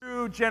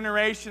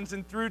generations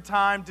and through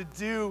time to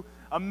do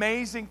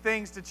amazing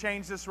things to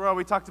change this world.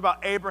 We talked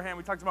about Abraham,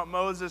 we talked about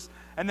Moses,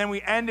 and then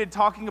we ended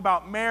talking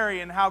about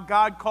Mary and how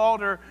God called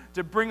her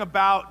to bring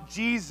about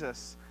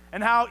Jesus.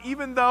 And how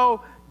even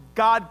though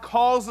God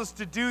calls us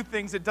to do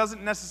things, it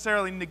doesn't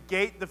necessarily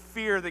negate the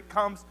fear that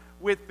comes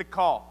with the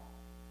call.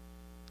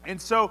 And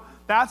so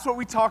that's what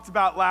we talked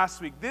about last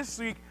week. This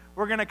week,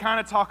 we're going to kind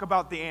of talk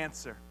about the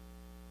answer.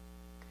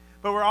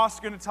 But we're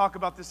also going to talk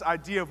about this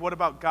idea of what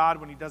about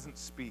God when He doesn't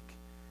speak?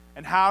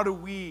 And how do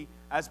we,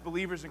 as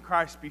believers in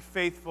Christ, be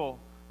faithful,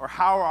 or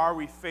how are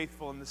we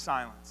faithful in the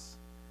silence?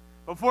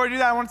 Before we do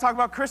that, I want to talk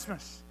about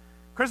Christmas.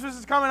 Christmas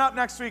is coming up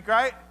next week,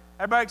 right?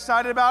 Everybody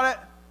excited about it?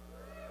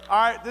 All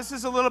right, this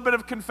is a little bit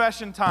of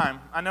confession time.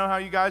 I know how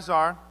you guys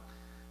are.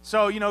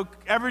 So,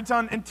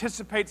 everyone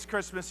anticipates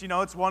Christmas.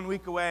 It's 1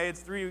 week away, it's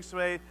 3 weeks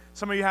away.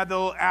 Some of you have the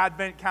little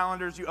advent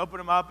calendars. You open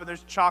them up, and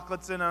there's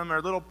chocolates in them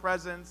or little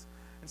presents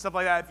and stuff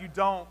like that. If you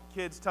don't,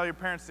 kids, tell your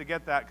parents to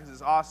get that because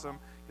it's awesome.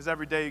 Because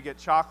every day you get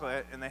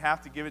chocolate, and they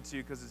have to give it to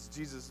you because it's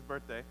Jesus'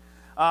 birthday.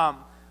 The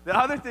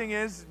other thing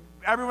is,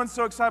 everyone's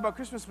so excited about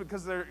Christmas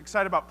because they're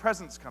excited about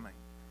presents coming.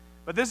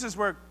 But this is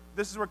where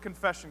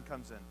confession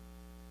comes in.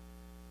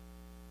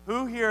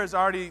 Who here has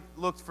already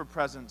looked for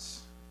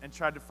presents and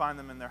tried to find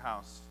them in their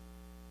house?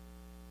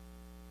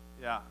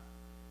 Yeah.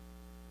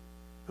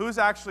 Who's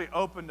actually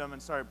opened them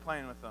and started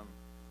playing with them?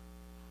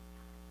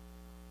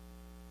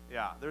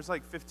 Yeah, there's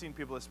like 15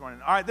 people this morning.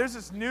 All right, there's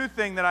this new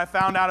thing that I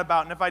found out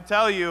about, and if I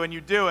tell you and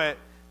you do it,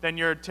 then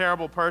you're a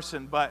terrible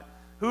person. But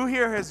who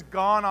here has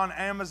gone on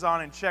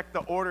Amazon and checked the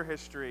order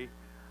history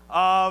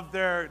of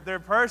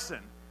their person?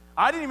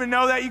 I didn't even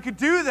know that you could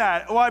do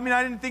that. Well, I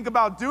didn't think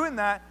about doing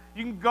that.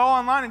 You can go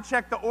online and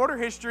check the order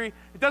history.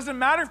 It doesn't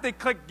matter if they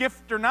click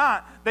gift or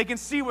not. They can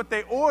see what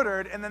they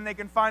ordered, and then they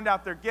can find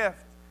out their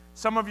gift.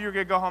 Some of you are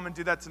going to go home and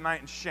do that tonight,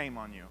 and shame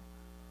on you.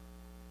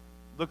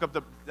 Look up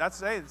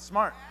it's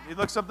smart. He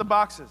looks up the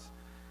boxes.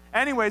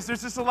 Anyways,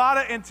 there's just a lot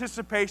of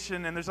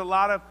anticipation, and there's a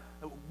lot of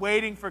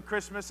waiting for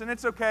Christmas, and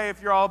it's okay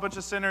if you're all a bunch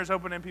of sinners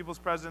opening people's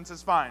presents.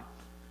 It's fine.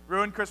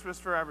 Ruin Christmas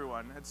for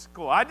everyone. It's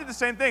cool. I did the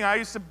same thing. I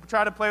used to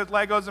try to play with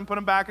Legos and put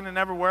them back, and it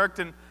never worked,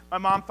 and my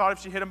mom thought if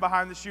she hid them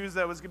behind the shoes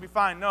that it was going to be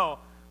fine. No,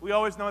 we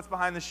always know it's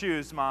behind the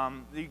shoes,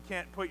 Mom. You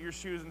can't put your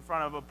shoes in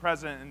front of a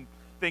present and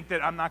think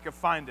that I'm not going to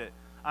find it.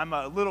 I'm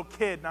a little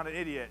kid, not an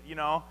idiot,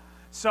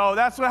 So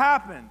that's what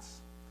happens.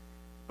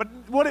 But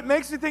what it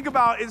makes me think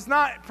about is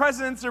not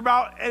presents or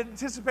about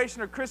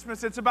anticipation of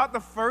Christmas. It's about the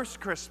first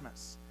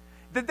Christmas.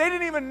 That they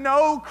didn't even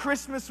know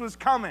Christmas was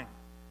coming.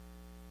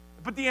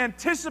 But the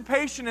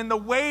anticipation and the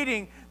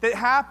waiting that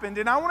happened.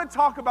 And I want to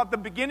talk about the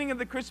beginning of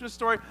the Christmas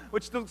story,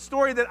 which is the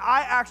story that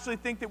I actually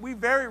think that we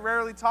very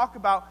rarely talk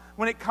about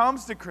when it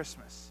comes to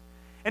Christmas.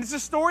 And it's a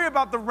story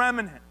about the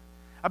remnant,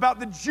 about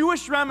the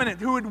Jewish remnant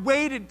who had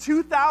waited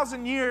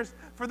 2,000 years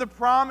for the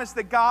promise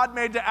that God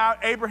made to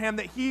Abraham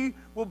that He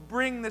will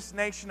bring this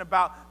nation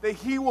about, that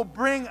He will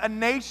bring a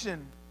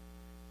nation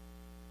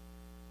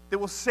that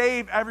will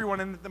save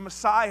everyone, and that the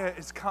Messiah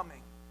is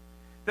coming,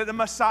 that the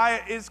Messiah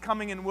is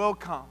coming and will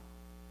come.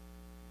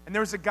 And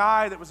there was a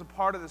guy that was a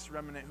part of this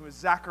remnant who was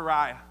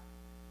Zechariah.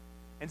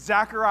 And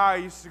Zechariah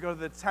used to go to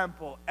the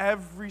temple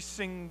every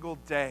single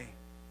day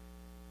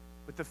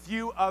with a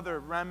few other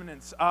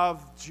remnants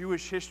of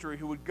Jewish history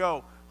who would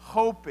go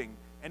hoping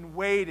and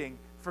waiting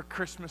for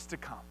Christmas to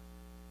come.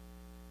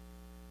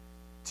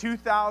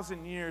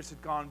 2,000 years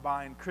had gone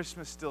by and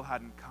Christmas still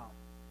hadn't come.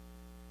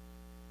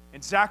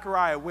 And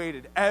Zechariah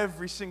waited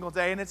every single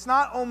day. And it's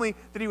not only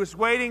that he was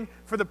waiting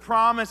for the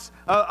promise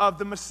of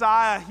the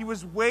Messiah, he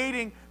was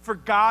waiting for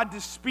God to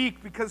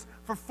speak, because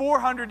for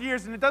 400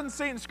 years, and it doesn't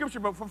say it in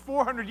Scripture, but for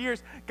 400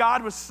 years,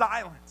 God was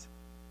silent.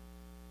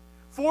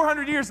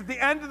 400 years at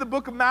the end of the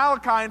book of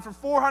Malachi, and for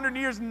 400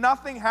 years,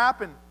 nothing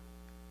happened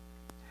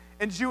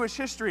in Jewish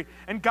history.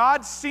 And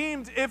God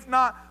seemed, if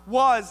not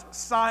was,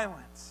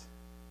 silent.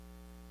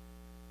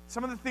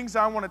 Some of the things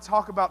I want to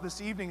talk about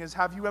this evening is,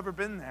 have you ever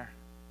been there?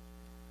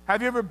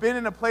 Have you ever been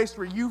in a place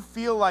where you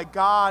feel like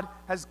God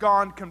has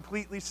gone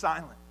completely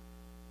silent?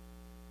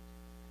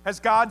 Has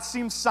God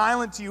seemed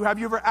silent to you? Have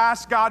you ever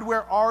asked God,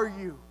 where are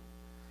you?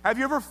 Have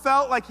you ever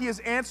felt like He is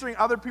answering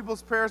other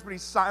people's prayers, but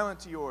He's silent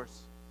to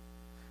yours?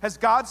 Has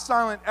God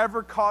silent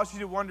ever caused you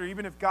to wonder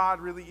even if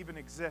God really even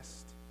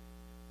exists?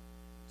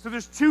 So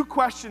there's two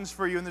questions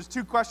for you, and there's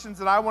two questions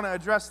that I want to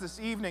address this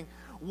evening.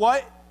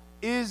 What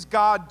is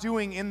God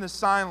doing in the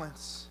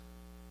silence?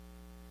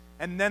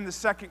 And then the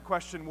second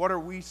question, what are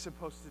we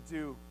supposed to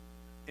do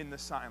in the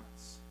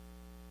silence?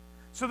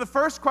 So the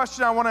first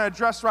question I want to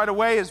address right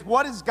away is,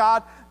 what is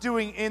God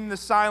doing in the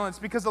silence?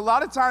 Because a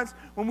lot of times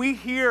when we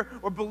hear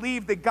or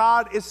believe that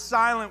God is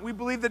silent, we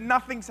believe that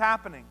nothing's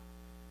happening.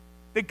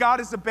 That God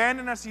has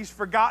abandoned us, He's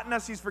forgotten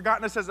us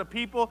as a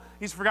people,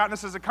 He's forgotten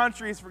us as a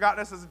country, He's forgotten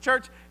us as a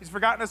church, He's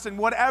forgotten us in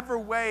whatever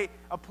way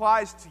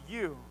applies to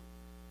you.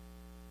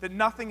 That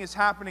nothing is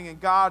happening and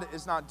God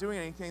is not doing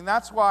anything.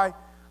 That's why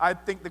I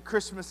think the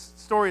Christmas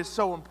story is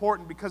so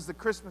important, because the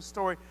Christmas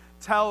story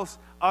tells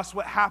us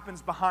what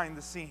happens behind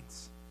the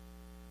scenes.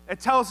 It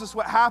tells us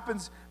what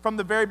happens from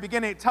the very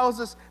beginning. It tells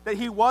us that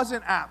he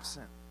wasn't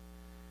absent.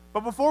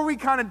 But before we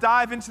kind of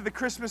dive into the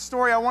Christmas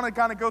story, I want to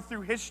kind of go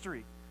through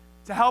history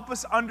to help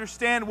us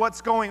understand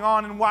what's going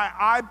on and why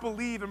I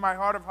believe in my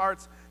heart of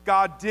hearts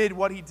God did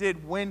what he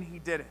did when he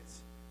did it.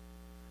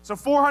 So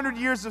 400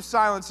 years of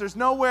silence. There's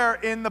nowhere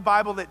in the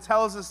Bible that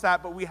tells us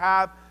that, but we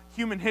have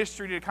human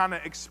history to kind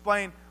of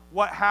explain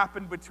what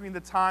happened between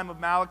the time of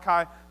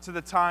Malachi to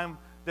the time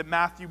that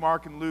Matthew,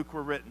 Mark, and Luke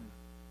were written.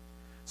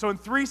 So in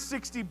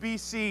 360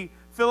 BC,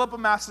 Philip of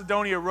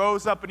Macedonia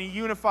rose up and he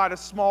unified a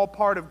small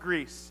part of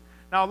Greece.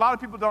 Now, a lot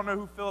of people don't know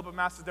who Philip of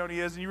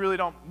Macedonia is, and you really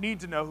don't need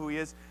to know who he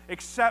is,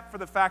 except for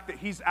the fact that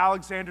he's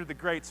Alexander the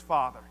Great's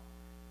father.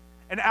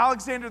 And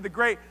Alexander the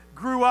Great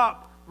grew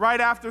up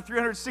right after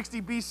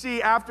 360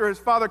 BC, after his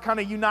father kind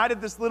of united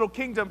this little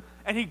kingdom,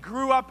 and he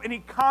grew up and he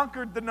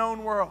conquered the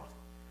known world.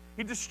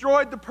 He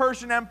destroyed the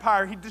Persian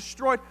Empire. He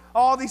destroyed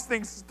all these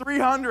things,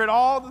 300,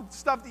 all the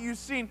stuff that you've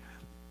seen.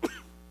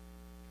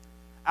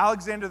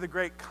 Alexander the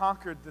Great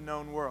conquered the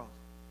known world.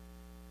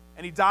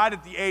 And he died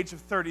at the age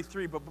of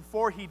 33. But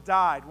before he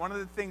died, one of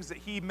the things that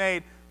he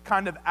made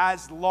kind of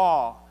as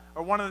law,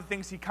 or one of the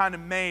things he kind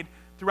of made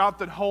throughout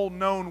the whole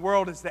known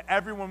world, is that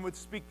everyone would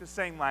speak the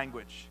same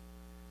language,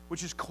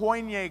 which is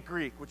Koine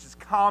Greek, which is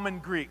common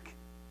Greek.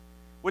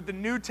 What the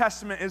New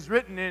Testament is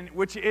written in,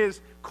 which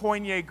is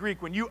Koine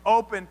Greek. When you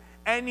open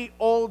any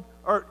Old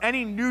or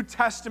any New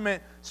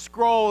Testament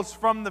scrolls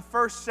from the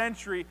first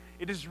century,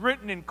 it is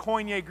written in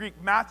Koine Greek.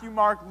 Matthew,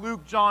 Mark,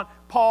 Luke, John,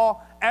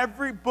 Paul,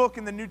 every book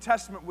in the New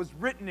Testament was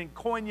written in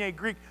Koine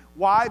Greek.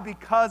 Why?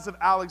 Because of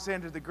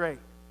Alexander the Great.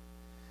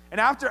 And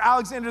after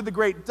Alexander the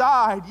Great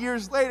died,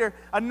 years later,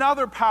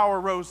 another power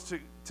rose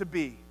to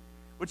be,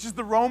 which is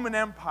the Roman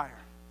Empire.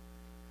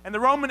 And the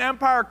Roman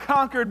Empire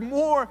conquered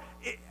more,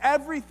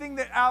 everything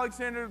that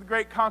Alexander the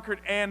Great conquered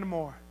and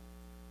more.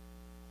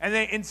 And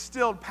they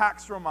instilled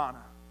Pax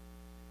Romana,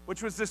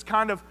 which was this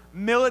kind of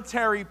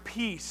military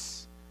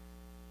peace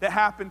that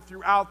happened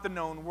throughout the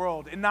known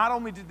world. And not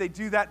only did they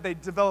do that, they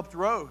developed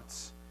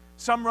roads.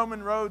 Some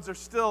Roman roads are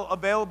still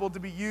available to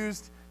be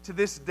used to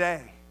this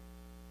day.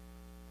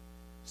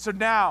 So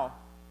now,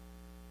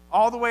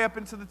 all the way up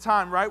into the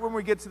time, right when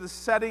we get to the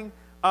setting,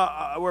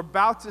 we're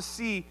about to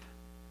see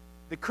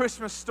the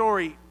Christmas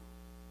story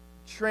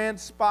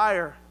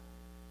transpire.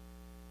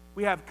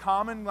 We have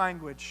common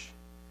language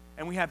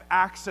and we have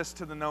access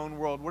to the known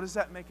world. What does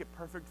that make it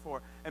perfect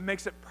for? It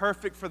makes it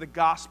perfect for the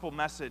gospel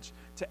message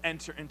to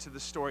enter into the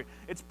story.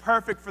 It's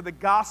perfect for the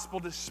gospel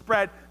to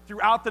spread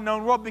throughout the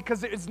known world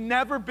because it has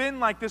never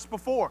been like this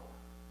before.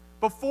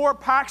 Before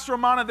Pax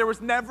Romana, there was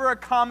never a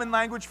common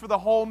language for the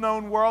whole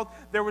known world.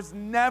 There was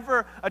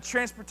never a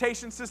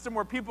transportation system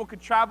where people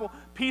could travel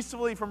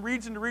peacefully from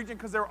region to region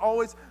because they were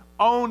always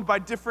owned by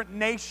different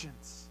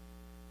nations.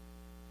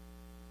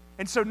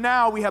 And so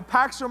now we have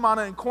Pax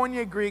Romana and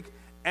Koine Greek,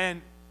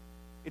 and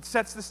it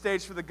sets the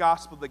stage for the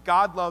gospel that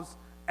God loves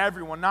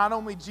everyone, not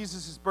only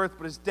Jesus' birth,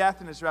 but his death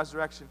and his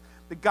resurrection.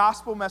 The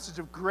gospel message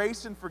of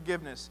grace and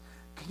forgiveness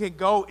can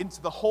go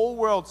into the whole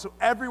world so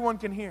everyone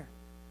can hear.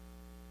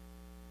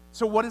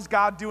 So what is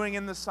God doing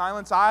in the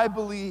silence? I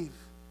believe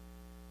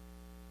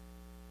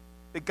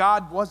that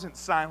God wasn't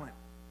silent,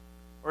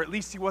 or at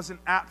least he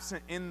wasn't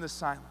absent in the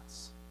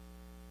silence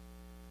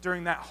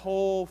during that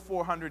whole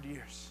 400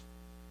 years.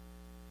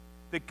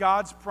 That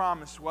God's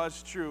promise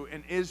was true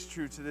and is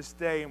true to this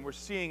day, and we're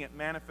seeing it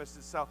manifest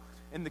itself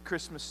in the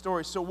Christmas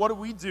story. So what do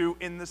we do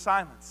in the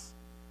silence?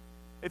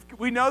 If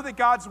we know that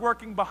God's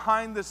working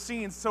behind the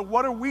scenes, so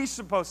what are we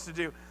supposed to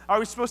do? Are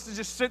we supposed to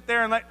just sit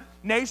there and let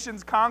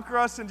nations conquer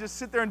us and just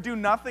sit there and do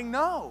nothing?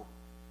 No.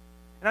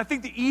 And I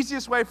think the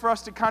easiest way for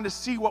us to kind of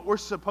see what we're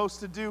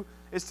supposed to do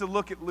is to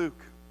look at Luke.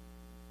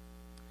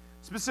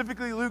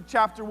 Specifically, Luke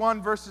chapter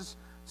 1,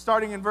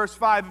 starting in verse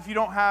 5. If you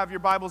don't have your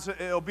Bibles,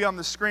 it'll be on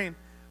the screen.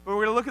 But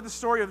we're going to look at the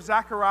story of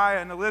Zechariah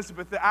and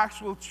Elizabeth, the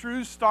actual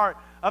true start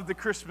of the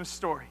Christmas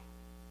story.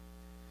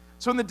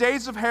 So in the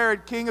days of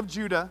Herod, king of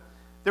Judah,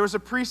 there was a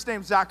priest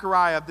named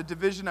Zechariah of the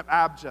division of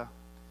Abijah.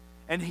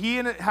 And he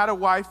had a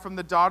wife from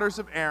the daughters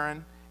of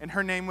Aaron, and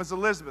her name was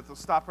Elizabeth. We'll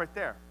stop right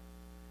there.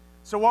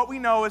 So what we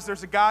know is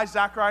there's a guy,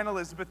 Zechariah and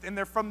Elizabeth, and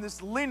they're from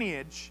this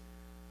lineage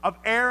of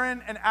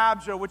Aaron and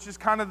Abijah, which is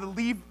kind of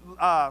the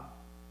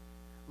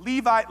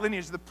Levite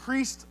lineage, the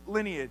priest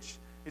lineage.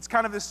 It's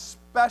kind of this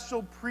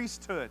special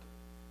priesthood.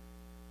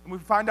 And we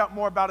find out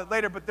more about it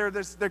later, but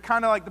they're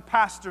kind of like the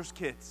pastor's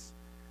kids.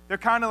 They're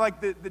kind of like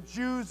the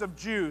Jews of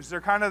Jews. They're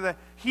kind of the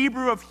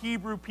Hebrew of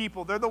Hebrew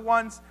people. They're the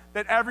ones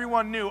that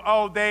everyone knew,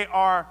 oh, they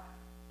are,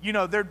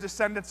 they're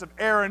descendants of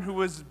Aaron, who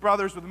was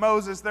brothers with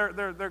Moses.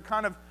 They're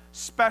kind of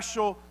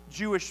special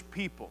Jewish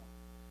people.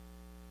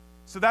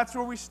 So that's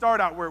where we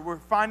start out. We're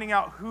finding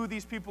out who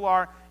these people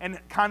are and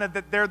kind of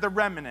that they're the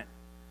remnant.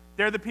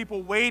 They're the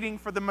people waiting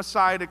for the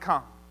Messiah to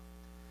come.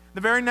 The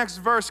very next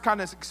verse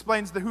kind of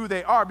explains who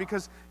they are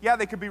because, yeah,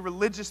 they could be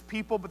religious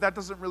people, but that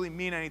doesn't really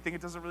mean anything.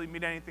 It doesn't really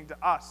mean anything to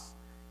us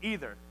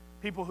either.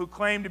 People who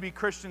claim to be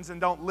Christians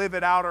and don't live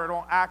it out or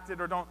don't act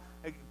it or don't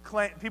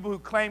claim, people who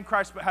claim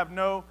Christ but have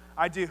no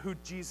idea who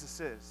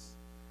Jesus is.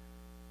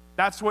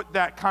 That's what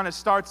that kind of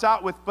starts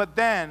out with. But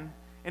then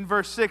in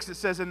verse 6 it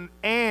says,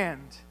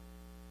 and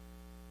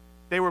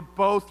they were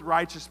both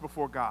righteous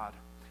before God,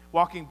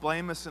 walking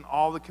blameless in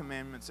all the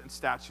commandments and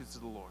statutes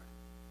of the Lord.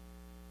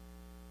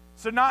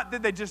 So not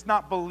did they just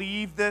not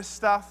believe this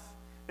stuff.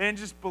 They didn't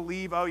just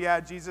believe, oh yeah,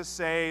 Jesus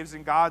saves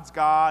and God's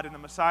God and the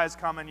Messiah's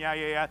coming,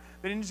 yeah.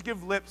 They didn't just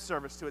give lip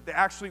service to it. They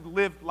actually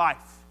lived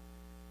life.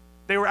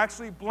 They were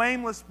actually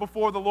blameless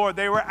before the Lord.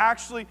 They were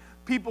actually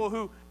people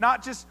who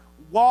not just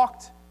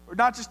walked or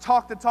not just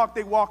talked the talk,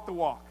 they walked the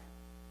walk.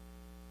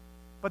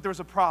 But there was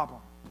a problem.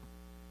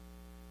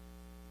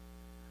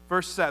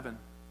 Verse 7,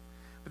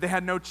 but they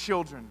had no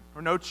children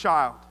or no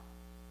child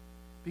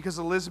because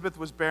Elizabeth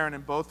was barren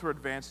and both were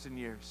advanced in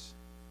years.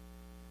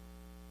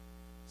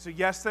 So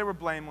yes, they were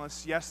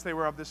blameless. Yes, they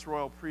were of this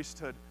royal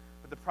priesthood.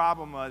 But the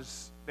problem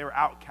was they were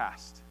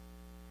outcast.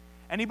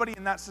 Anybody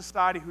in that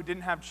society who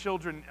didn't have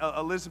children,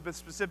 Elizabeth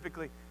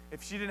specifically,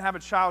 if she didn't have a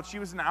child, she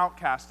was an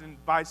outcast.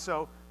 And by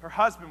so, her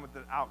husband was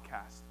an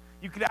outcast.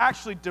 You could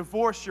actually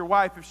divorce your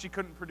wife if she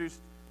couldn't produce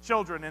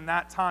children in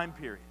that time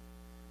period,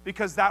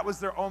 because that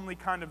was their only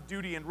kind of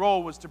duty and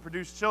role, was to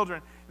produce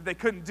children. If they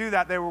couldn't do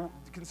that, they were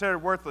considered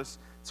worthless.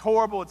 It's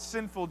horrible. It's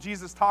sinful.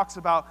 Jesus talks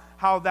about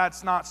how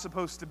that's not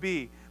supposed to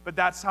be, but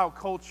that's how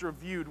culture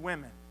viewed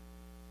women.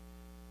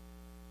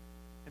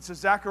 And so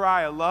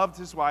Zechariah loved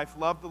his wife,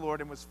 loved the Lord,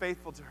 and was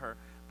faithful to her.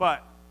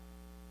 But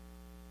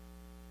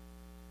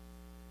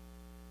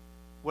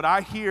what I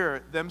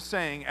hear them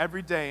saying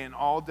every day and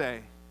all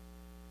day,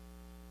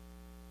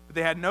 but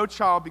they had no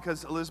child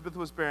because Elizabeth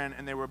was barren,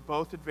 and they were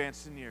both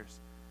advanced in years.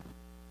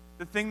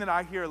 The thing that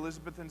I hear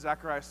Elizabeth and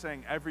Zechariah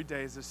saying every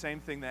day is the same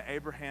thing that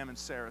Abraham and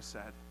Sarah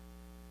said.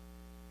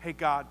 Hey,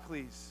 God,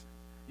 please,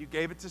 you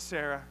gave it to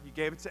Sarah, you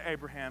gave it to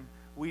Abraham.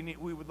 We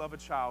would love a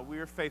child. We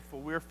are faithful.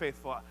 We are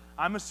faithful.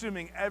 I'm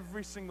assuming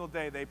every single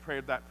day they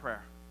prayed that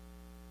prayer.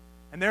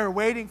 And they were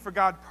waiting for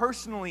God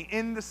personally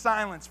in the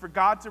silence, for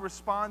God to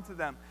respond to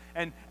them.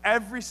 And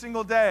every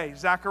single day,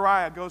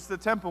 Zechariah goes to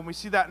the temple, and we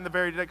see that in the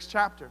very next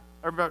chapter,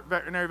 or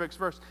very next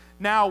verse.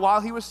 Now, while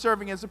he was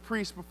serving as a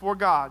priest before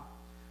God,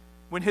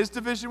 when his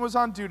division was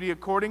on duty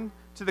according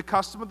to the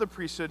custom of the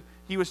priesthood,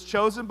 he was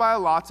chosen by a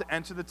lot to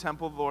enter the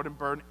temple of the Lord and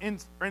burn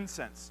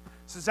incense.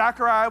 So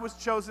Zechariah was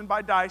chosen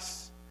by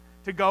dice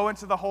to go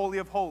into the Holy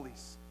of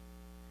Holies.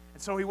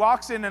 And so he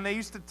walks in, and they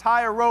used to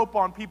tie a rope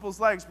on people's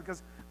legs,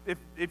 because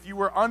if you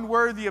were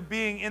unworthy of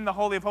being in the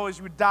Holy of Holies,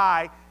 you would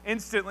die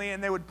instantly,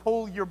 and they would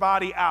pull your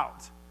body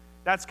out.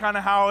 That's kind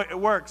of how it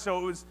worked.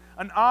 So it was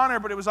an honor,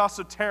 but it was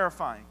also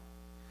terrifying.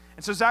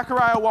 And so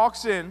Zechariah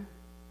walks in,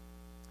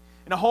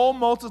 and a whole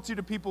multitude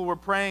of people were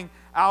praying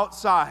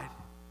outside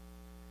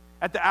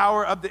at the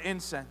hour of the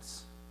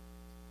incense.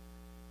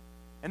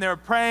 And they were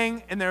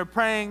praying, and they were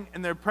praying,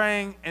 and they were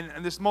praying,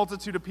 and this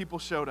multitude of people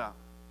showed up.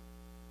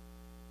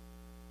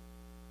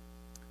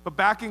 But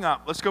backing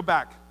up, let's go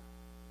back.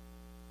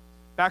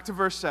 Back to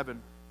verse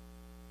 7.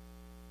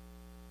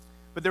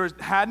 But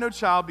had no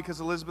child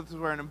because Elizabeth was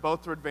barren, and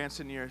both were advanced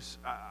in years.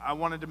 I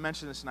wanted to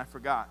mention this, and I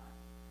forgot.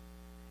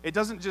 It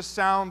doesn't just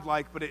sound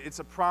like, but it's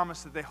a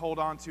promise that they hold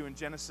on to in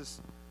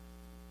Genesis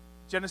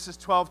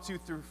 12, 2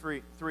 through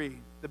 3.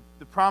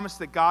 The promise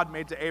that God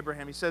made to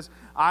Abraham. He says,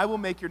 I will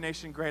make your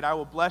nation great. I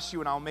will bless you,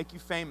 and I will make you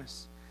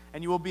famous.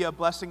 And you will be a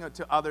blessing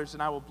to others,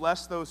 and I will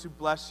bless those who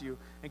bless you,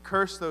 and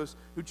curse those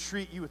who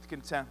treat you with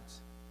contempt.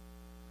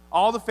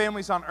 All the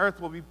families on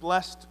earth will be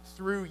blessed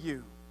through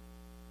you.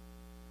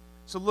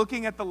 So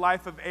looking at the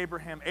life of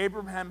Abraham,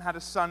 Abraham had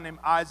a son named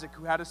Isaac,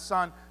 who had a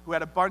son who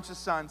had a bunch of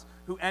sons,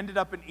 who ended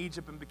up in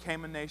Egypt and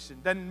became a nation.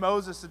 Then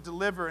Moses, a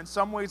deliverer, in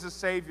some ways a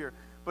savior,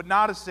 but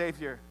not a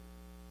savior.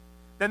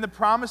 Then the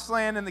promised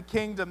land and the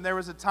kingdom. There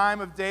was a time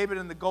of David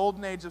and the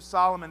golden age of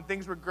Solomon.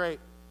 Things were great.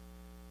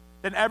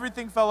 Then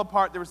everything fell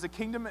apart. There was a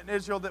kingdom in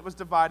Israel that was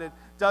divided.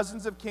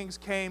 Dozens of kings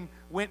came,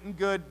 went and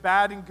good,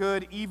 bad and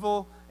good,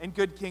 evil and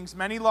good kings.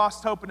 Many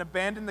lost hope and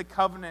abandoned the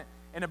covenant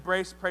and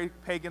embraced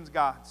pagan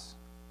gods.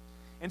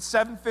 In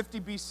 750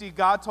 BC,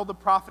 God told the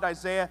prophet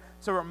Isaiah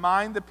to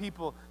remind the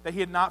people that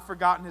he had not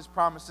forgotten his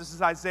promise. This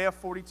is Isaiah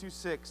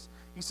 42:6.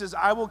 He says,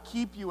 I will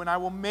keep you and I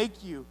will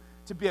make you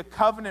to be a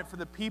covenant for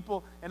the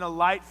people and a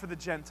light for the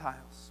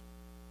Gentiles.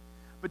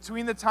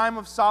 Between the time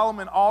of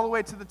Solomon all the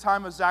way to the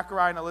time of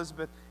Zechariah and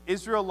Elizabeth,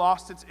 Israel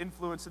lost its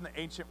influence in the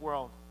ancient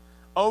world.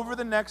 Over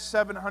the next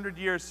 700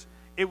 years,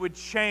 it would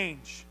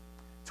change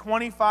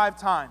 25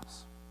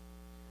 times.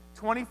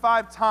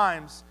 25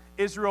 times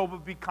Israel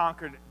would be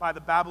conquered by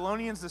the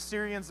Babylonians, the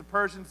Syrians, the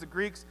Persians, the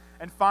Greeks,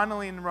 and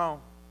finally in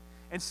Rome.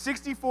 In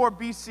 64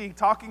 BC,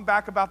 talking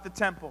back about the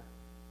temple,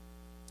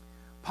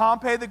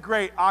 Pompey the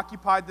Great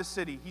occupied the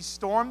city. He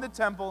stormed the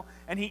temple,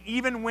 and he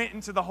even went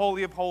into the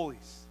Holy of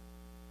Holies,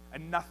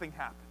 and nothing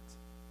happened.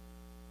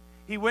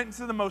 He went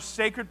into the most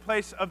sacred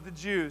place of the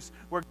Jews,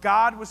 where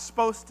God was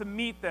supposed to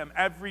meet them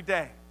every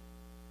day.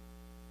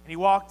 And he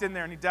walked in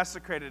there, and he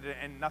desecrated it,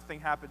 and nothing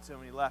happened to him,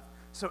 and he left.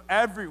 So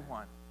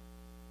everyone,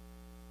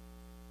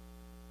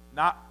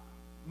 not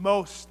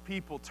most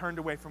people, turned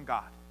away from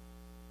God.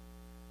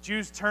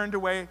 Jews turned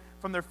away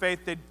from their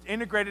faith. They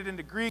integrated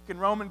into Greek and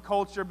Roman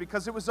culture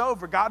because it was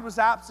over. God was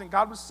absent.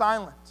 God was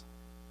silent.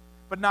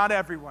 But not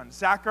everyone.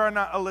 Zachariah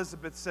and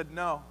Elizabeth said,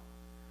 no,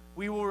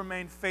 we will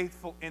remain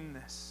faithful in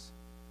this.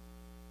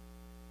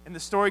 And the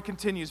story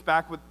continues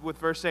back with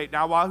verse 8.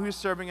 Now, while he was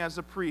serving as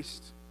a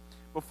priest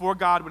before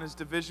God when his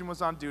division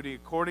was on duty,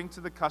 according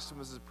to the custom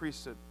of his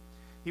priesthood,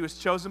 he was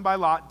chosen by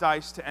lot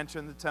dice to enter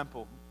in the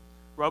temple,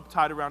 rope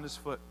tied around his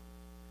foot.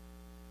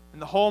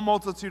 And the whole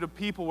multitude of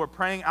people were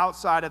praying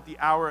outside at the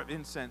hour of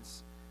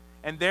incense.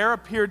 And there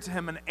appeared to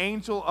him an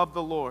angel of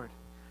the Lord,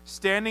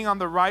 standing on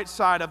the right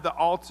side of the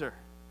altar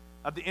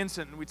of the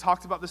incense. And we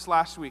talked about this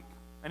last week.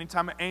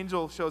 Anytime an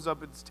angel shows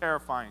up, it's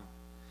terrifying.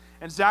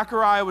 And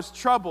Zechariah was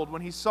troubled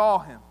when he saw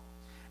him,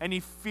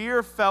 and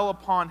fear fell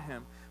upon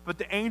him. But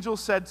the angel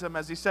said to him,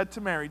 as he said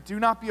to Mary, do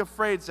not be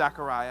afraid,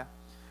 Zechariah,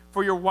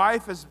 for your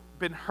wife has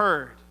been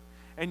heard,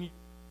 and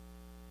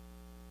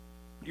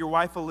your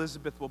wife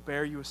Elizabeth will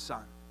bear you a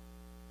son,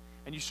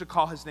 and you shall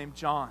call his name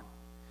John.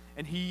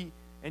 And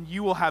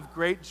you will have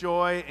great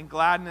joy and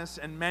gladness,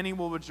 and many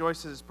will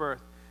rejoice at his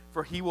birth,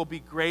 for he will be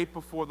great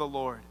before the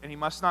Lord. And he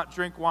must not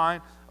drink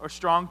wine or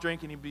strong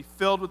drink, and he will be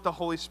filled with the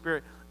Holy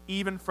Spirit,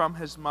 even from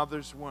his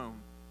mother's womb.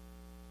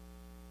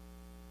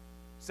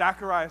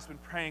 Zechariah has been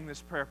praying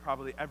this prayer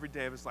probably every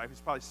day of his life.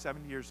 He's probably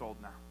 70 years old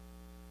now.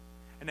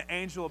 And the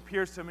angel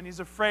appears to him, and he's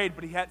afraid,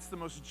 but he gets the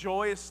most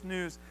joyous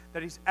news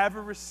that he's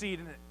ever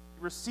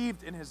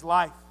received in his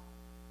life.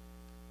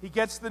 He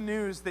gets the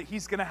news that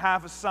he's going to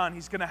have a son.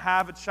 He's going to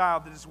have a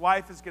child, that his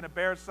wife is going to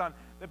bear a son.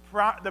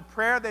 The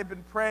prayer they've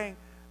been praying,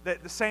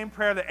 the same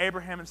prayer that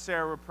Abraham and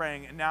Sarah were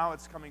praying, and now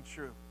it's coming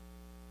true.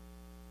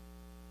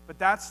 But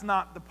that's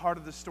not the part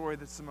of the story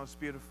that's the most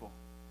beautiful.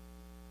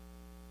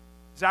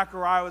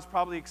 Zechariah was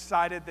probably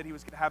excited that he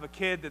was going to have a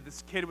kid, that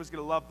this kid was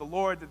going to love the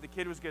Lord, that the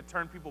kid was going to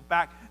turn people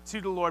back to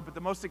the Lord. But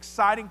the most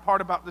exciting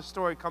part about this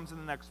story comes in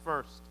the next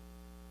verse.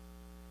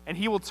 And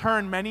he will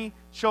turn many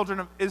children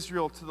of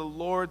Israel to the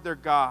Lord their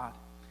God,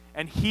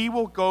 and he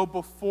will go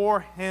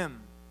before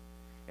him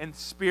in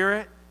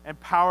spirit and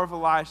power of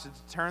Elijah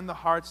to turn the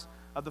hearts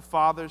of the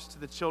fathers to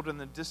the children,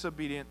 the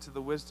disobedient to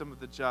the wisdom of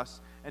the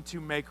just, and to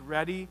make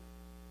ready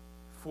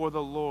for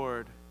the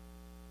Lord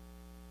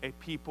a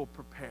people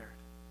prepared.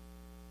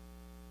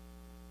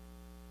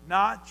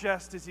 Not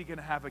just is he going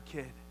to have a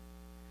kid,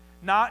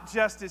 not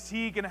just is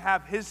he going to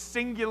have his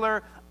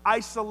singular,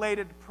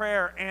 isolated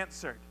prayer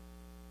answered,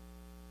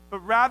 but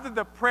rather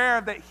the prayer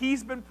that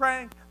he's been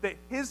praying, that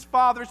his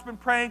father's been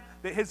praying,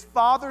 that his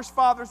father's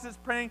fathers is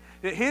praying,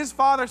 that his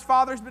father's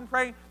father's been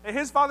praying, that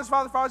his father's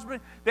father's father's been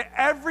praying, that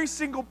every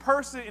single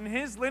person in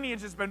his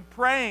lineage has been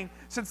praying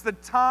since the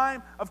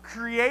time of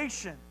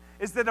creation,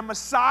 is that a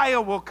Messiah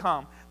will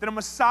come, that a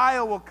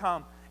Messiah will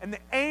come. And the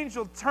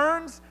angel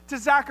turns to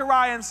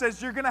Zechariah and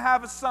says, you're going to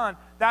have a son.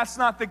 That's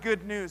not the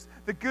good news.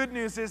 The good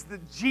news is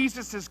that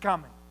Jesus is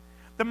coming.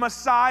 The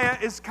Messiah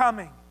is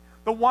coming.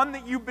 The one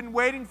that you've been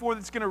waiting for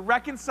that's going to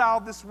reconcile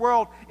this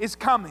world is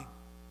coming.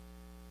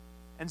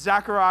 And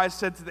Zechariah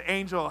said to the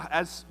angel,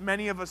 as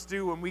many of us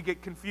do when we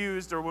get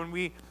confused or when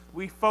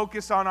we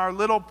focus on our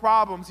little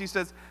problems, he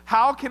says,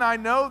 how can I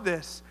know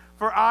this?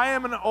 For I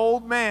am an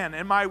old man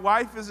and my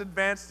wife is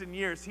advanced in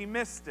years. He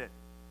missed it.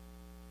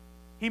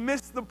 He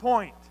missed the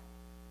point.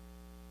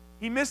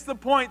 He missed the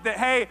point that,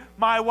 hey,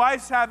 my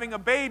wife's having a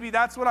baby.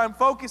 That's what I'm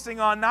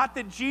focusing on. Not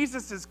that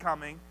Jesus is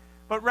coming,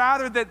 but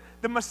rather that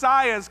the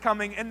Messiah is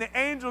coming. And the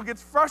angel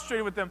gets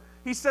frustrated with him.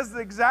 He says the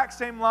exact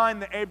same line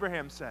that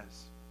Abraham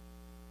says.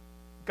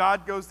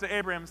 God goes to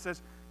Abraham and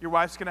says, your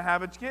wife's going to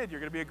have a kid. You're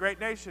going to be a great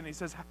nation. He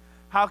says,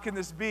 how can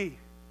this be?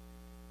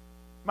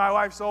 My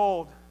wife's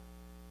old.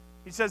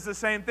 He says the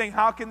same thing.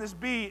 How can this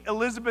be?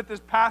 Elizabeth is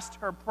past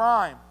her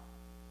prime.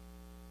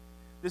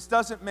 This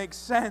doesn't make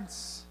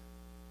sense.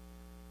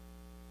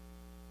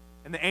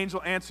 And the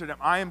angel answered him,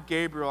 I am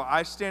Gabriel.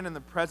 I stand in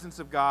the presence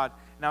of God,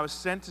 and I was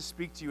sent to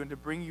speak to you and to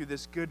bring you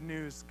this good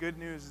news. Good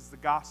news is the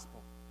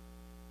gospel.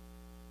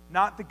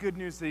 Not the good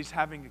news that he's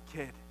having a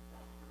kid.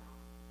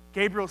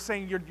 Gabriel's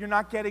saying, you're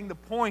not getting the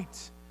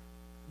point.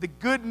 The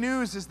good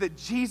news is that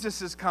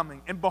Jesus is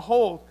coming. And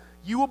behold,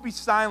 you will be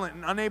silent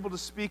and unable to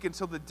speak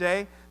until the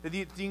day that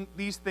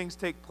these things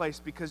take place,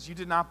 because you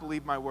did not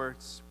believe my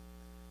words,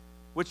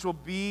 which will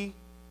be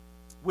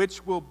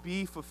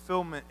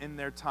fulfillment in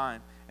their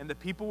time. And the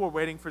people were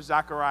waiting for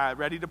Zechariah,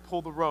 ready to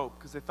pull the rope,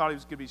 because they thought he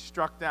was going to be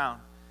struck down.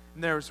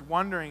 And they was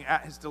wondering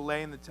at his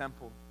delay in the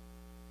temple.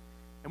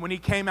 And when he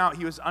came out,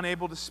 he was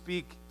unable to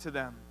speak to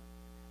them.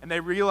 And they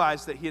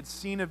realized that he had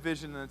seen a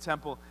vision in the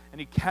temple, and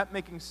he kept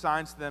making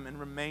signs to them and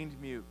remained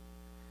mute.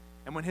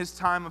 And when his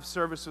time of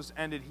service was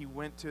ended, he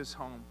went to his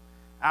home.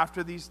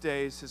 After these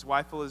days, his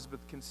wife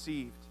Elizabeth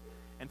conceived,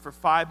 and for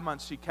 5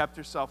 months she kept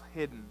herself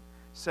hidden,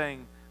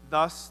 saying,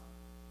 thus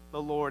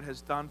the Lord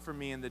has done for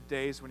me in the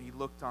days when he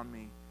looked on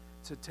me,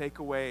 to take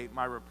away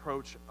my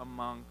reproach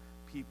among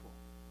people.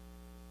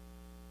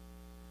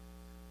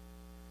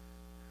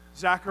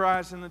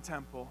 Zechariah's in the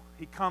temple.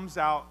 He comes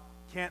out,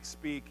 can't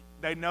speak.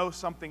 They know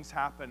something's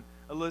happened.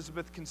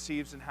 Elizabeth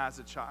conceives and has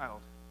a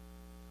child.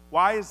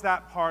 why is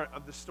that part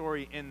of the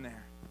story in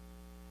there?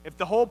 If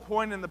the whole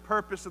point and the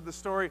purpose of the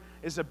story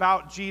is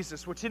about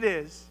Jesus, which it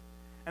is,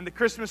 and the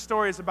Christmas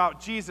story is about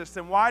Jesus,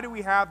 then why do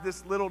we have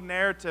this little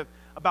narrative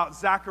about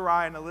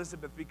Zechariah and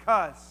Elizabeth?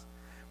 Because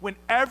when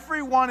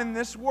everyone in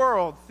this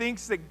world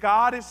thinks that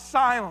God is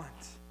silent,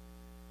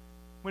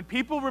 when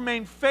people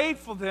remain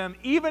faithful to Him,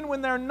 even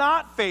when they're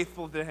not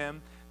faithful to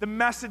Him, the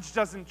message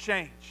doesn't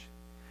change.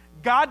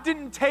 God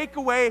didn't take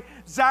away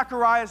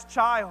Zechariah's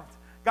child.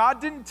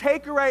 God didn't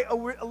take away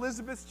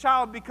Elizabeth's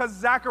child because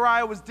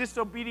Zechariah was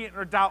disobedient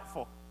or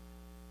doubtful.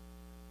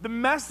 The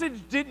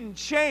message didn't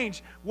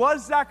change.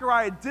 Was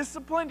Zechariah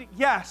disciplined?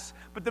 Yes,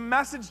 but the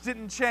message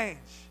didn't change.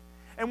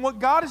 And what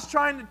God is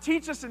trying to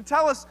teach us and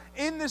tell us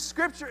in this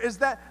scripture is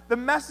that the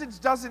message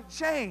doesn't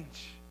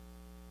change.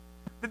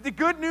 That the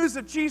good news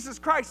of Jesus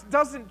Christ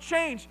doesn't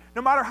change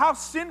no matter how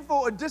sinful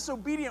or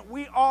disobedient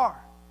we are.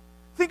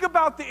 Think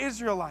about the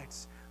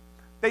Israelites.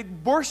 They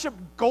worshiped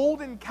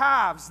golden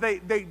calves. They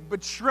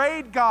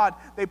betrayed God.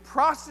 They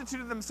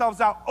prostituted themselves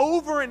out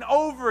over and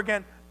over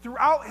again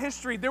throughout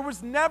history. There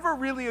was never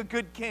really a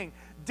good king.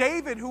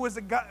 David, who was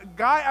a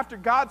guy after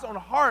God's own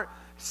heart,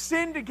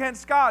 sinned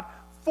against God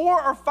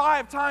 4 or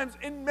 5 times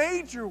in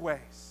major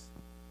ways.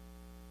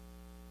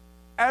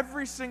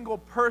 Every single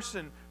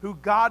person who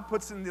God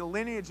puts in the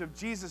lineage of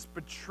Jesus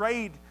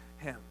betrayed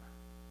Him.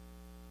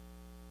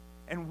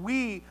 And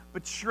we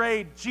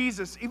betrayed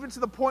Jesus, even to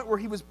the point where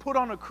He was put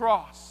on a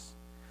cross.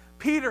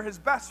 Peter, his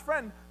best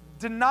friend,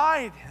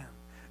 denied Him.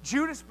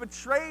 Judas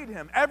betrayed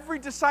Him. Every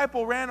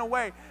disciple ran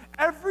away.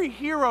 Every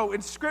hero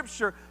in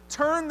Scripture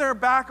turned their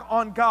back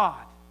on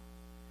God.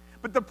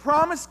 But the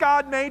promise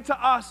God made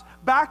to us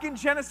back in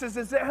Genesis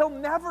is that He'll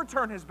never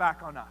turn His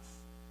back on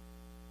us.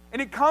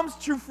 And it comes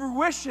to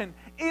fruition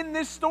in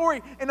this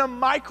story in a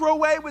micro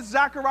way with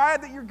Zechariah,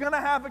 that you're going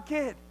to have a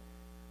kid.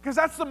 Because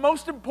that's the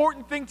most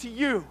important thing to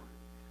you.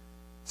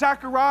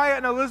 Zechariah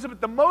and Elizabeth,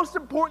 the most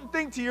important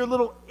thing to your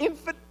little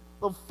infant,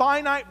 little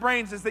finite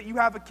brains is that you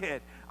have a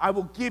kid. I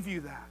will give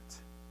you that.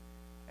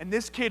 And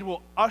this kid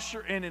will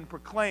usher in and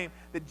proclaim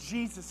that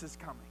Jesus is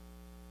coming.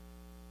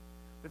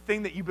 The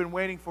thing that you've been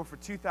waiting for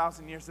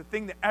 2,000 years, the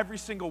thing that every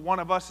single one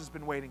of us has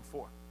been waiting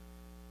for.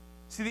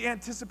 See, the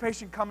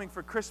anticipation coming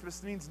for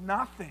Christmas means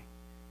nothing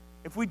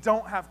if we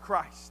don't have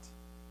Christ.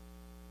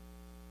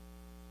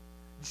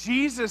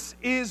 Jesus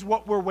is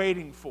what we're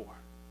waiting for.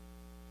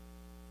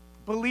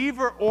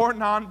 Believer or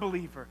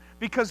non-believer,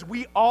 because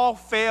we all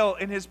fail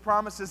in His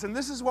promises. And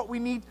this is what we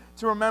need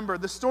to remember.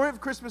 The story of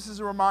Christmas is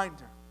a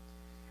reminder.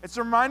 It's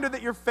a reminder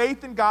that your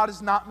faith in God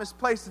is not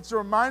misplaced. It's a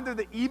reminder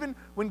that even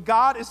when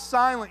God is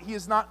silent, He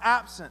is not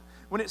absent.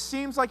 When it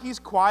seems like He's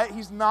quiet,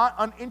 He's not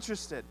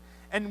uninterested.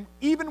 And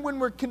even when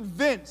we're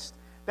convinced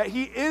that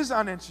He is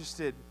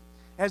uninterested,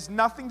 it has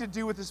nothing to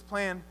do with His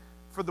plan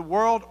for the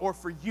world or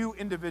for you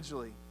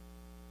individually.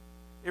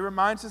 It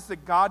reminds us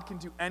that God can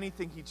do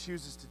anything He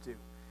chooses to do.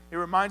 It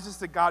reminds us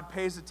that God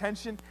pays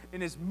attention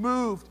and is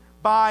moved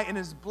by and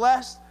is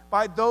blessed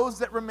by those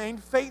that remain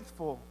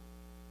faithful.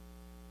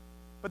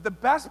 But the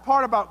best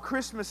part about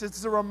Christmas is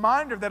it's a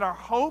reminder that our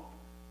hope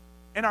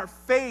and our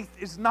faith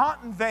is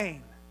not in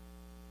vain.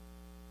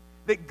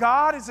 That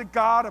God is a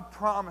God of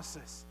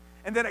promises.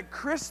 And that at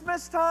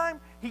Christmas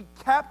time, He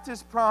kept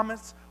His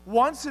promise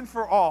once and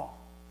for all.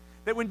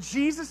 That when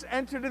Jesus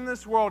entered in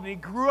this world and He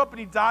grew up and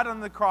He died on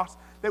the cross,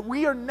 that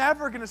we are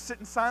never going to sit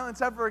in silence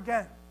ever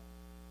again.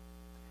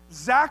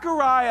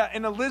 Zechariah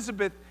and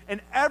Elizabeth and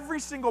every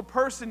single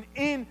person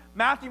in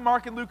Matthew,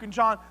 Mark, and Luke, and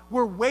John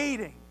were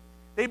waiting.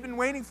 They've been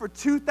waiting for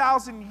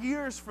 2,000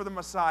 years for the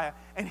Messiah,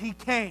 and He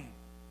came.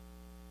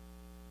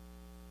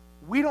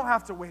 We don't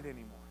have to wait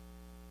anymore.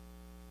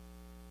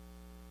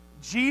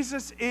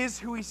 Jesus is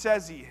who He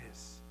says He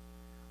is.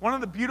 One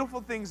of the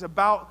beautiful things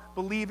about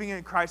believing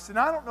in Christ, and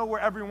I don't know where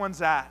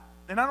everyone's at,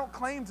 and I don't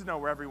claim to know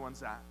where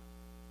everyone's at.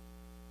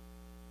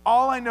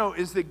 All I know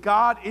is that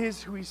God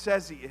is who He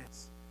says He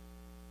is.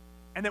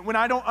 And that when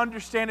I don't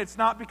understand, it's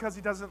not because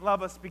He doesn't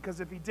love us, because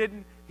if He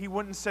didn't, He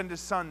wouldn't send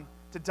His Son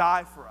to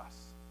die for us.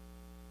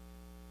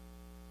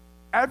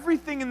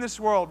 Everything in this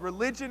world,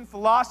 religion,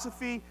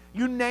 philosophy,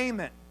 you name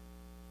it.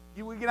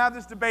 We can have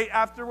this debate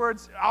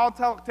afterwards. I'll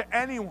talk to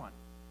anyone.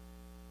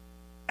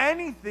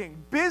 Anything,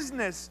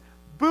 business,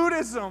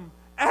 Buddhism,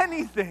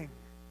 anything,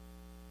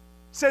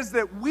 says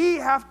that we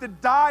have to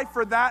die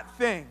for that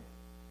thing.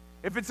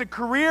 If it's a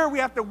career, we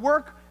have to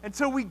work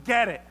until we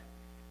get it.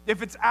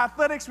 If it's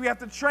athletics, we have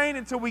to train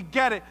until we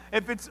get it.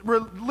 If it's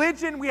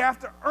religion, we have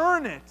to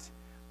earn it.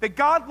 That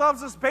God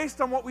loves us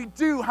based on what we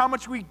do, how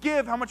much we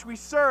give, how much we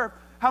serve,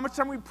 how much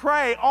time we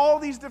pray, all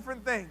these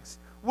different things.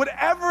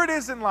 Whatever it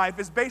is in life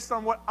is based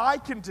on what I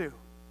can do.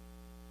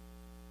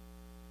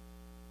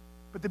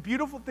 But the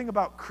beautiful thing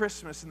about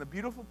Christmas and the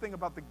beautiful thing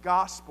about the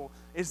gospel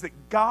is that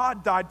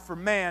God died for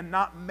man,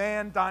 not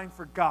man dying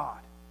for God.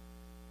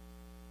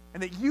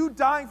 And that you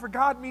dying for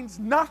God means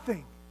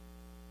nothing.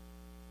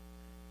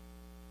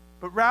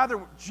 But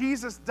rather,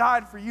 Jesus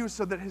died for you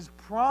so that His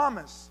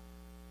promise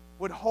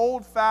would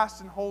hold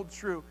fast and hold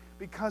true,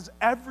 because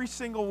every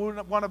single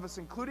one of us,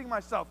 including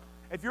myself,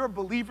 if you're a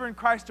believer in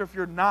Christ or if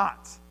you're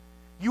not,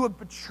 you have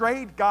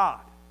betrayed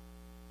God.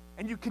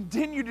 And you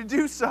continue to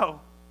do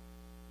so.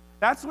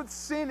 That's what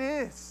sin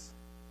is.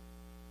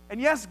 And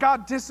yes,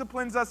 God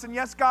disciplines us, and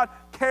yes, God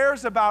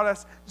cares about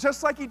us,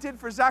 just like he did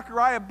for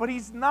Zechariah, but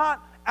he's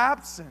not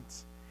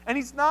absent, and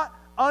he's not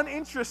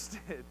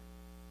uninterested.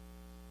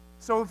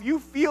 So if you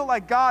feel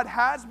like God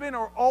has been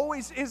or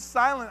always is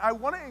silent, I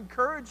want to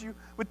encourage you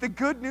with the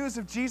good news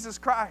of Jesus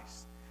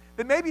Christ.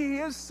 That maybe he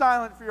is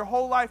silent for your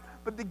whole life,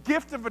 but the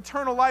gift of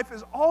eternal life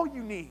is all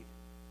you need.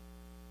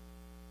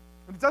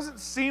 And it doesn't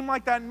seem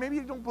like that, and maybe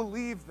you don't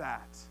believe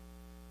that.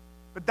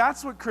 But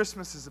that's what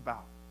Christmas is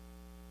about.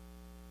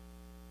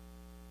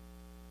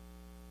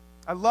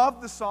 I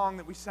love the song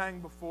that we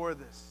sang before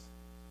this.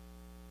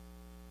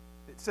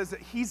 It says that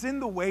he's in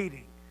the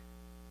waiting.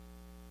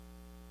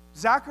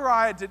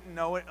 Zechariah didn't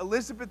know it,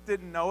 Elizabeth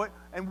didn't know it,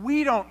 and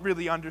we don't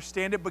really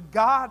understand it, but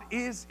God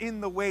is in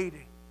the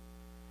waiting.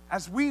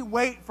 As we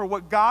wait for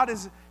what God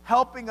is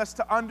helping us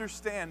to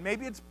understand,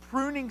 maybe it's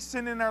pruning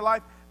sin in our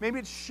life, maybe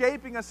it's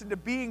shaping us into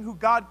being who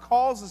God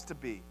calls us to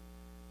be.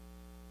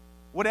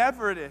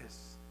 Whatever it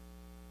is,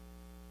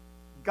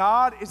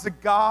 God is a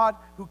God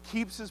who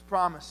keeps his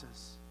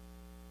promises.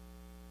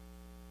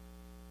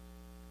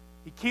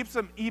 He keeps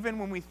them even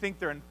when we think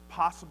they're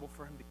impossible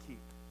for him to keep.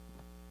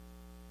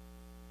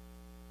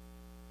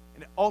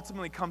 And it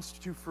ultimately comes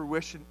to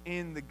fruition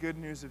in the good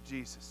news of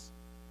Jesus,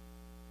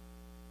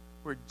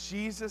 where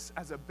Jesus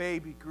as a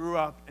baby grew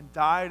up and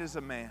died as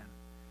a man.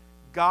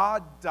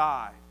 God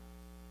died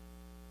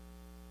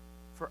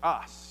for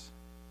us.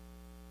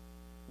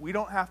 We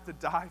don't have to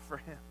die for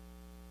him.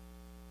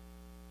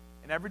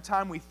 And every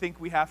time we think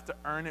we have to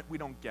earn it, we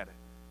don't get it.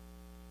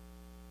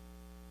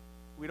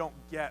 We don't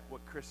get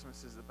what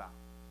Christmas is about.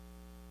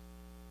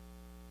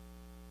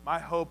 My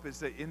hope is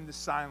that in the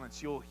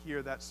silence, you'll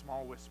hear that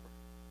small whisper.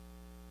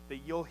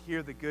 That you'll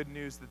hear the good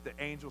news that the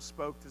angel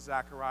spoke to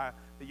Zechariah.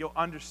 That you'll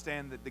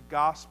understand that the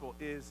gospel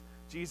is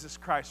Jesus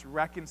Christ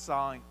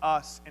reconciling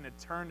us in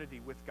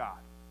eternity with God.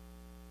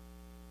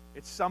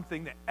 It's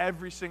something that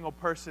every single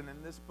person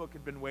in this book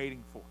had been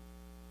waiting for.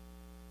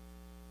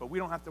 But we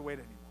don't have to wait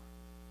anymore.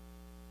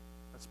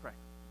 Let's pray.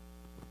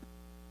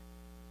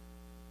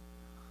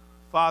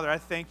 Father, I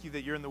thank you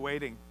that you're in the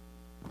waiting.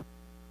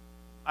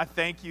 I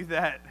thank you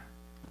that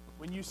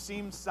when you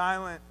seem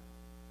silent,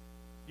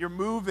 you're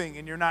moving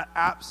and you're not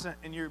absent,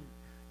 and you're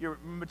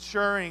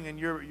maturing and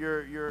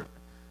you're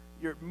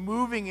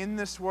moving in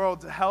this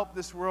world to help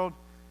this world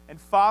and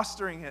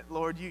fostering it,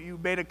 Lord. You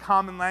made a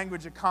common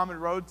language, a common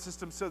road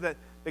system so that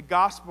the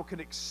gospel could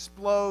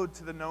explode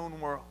to the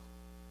known world.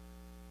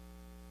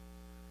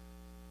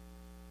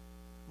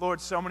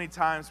 Lord, so many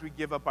times we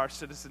give up our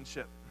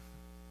citizenship.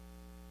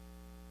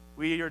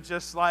 We are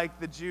just like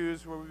the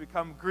Jews, where we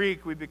become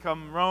Greek, we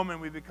become Roman,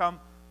 we become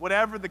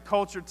whatever the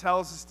culture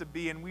tells us to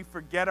be, and we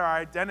forget our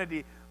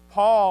identity.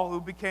 Saul, who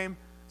became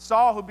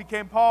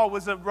Paul,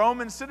 was a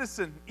Roman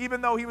citizen,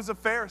 even though he was a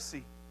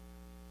Pharisee.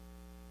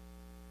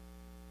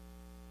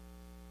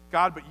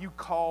 God, but you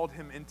called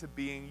him into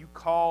being. You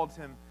called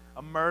him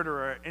a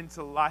murderer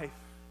into life.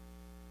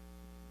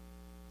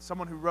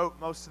 Someone who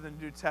wrote most of the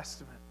New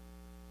Testament.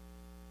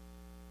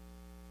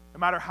 No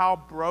matter how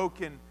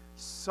broken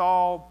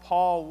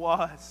Paul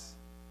was,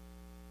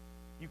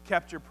 you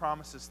kept your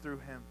promises through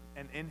him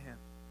and in him.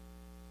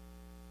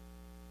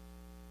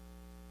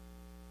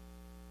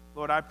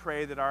 Lord, I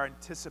pray that our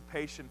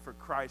anticipation for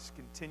Christ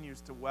continues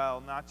to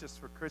well, not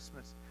just for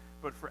Christmas,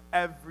 but for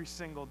every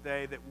single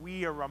day, that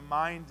we are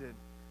reminded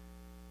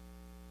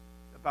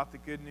about the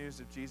good news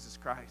of Jesus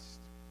Christ.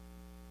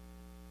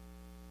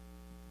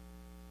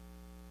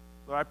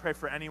 Lord, I pray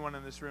for anyone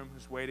in this room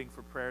who's waiting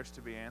for prayers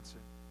to be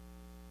answered.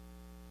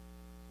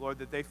 Lord,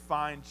 that they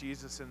find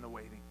Jesus in the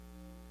waiting.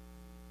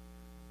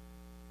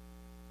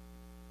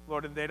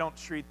 Lord, and they don't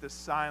treat the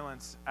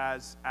silence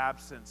as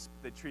absence.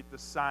 They treat the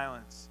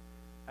silence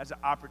as an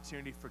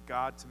opportunity for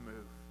God to move.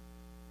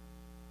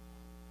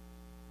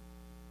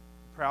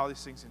 I pray all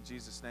these things in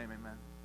Jesus' name, amen.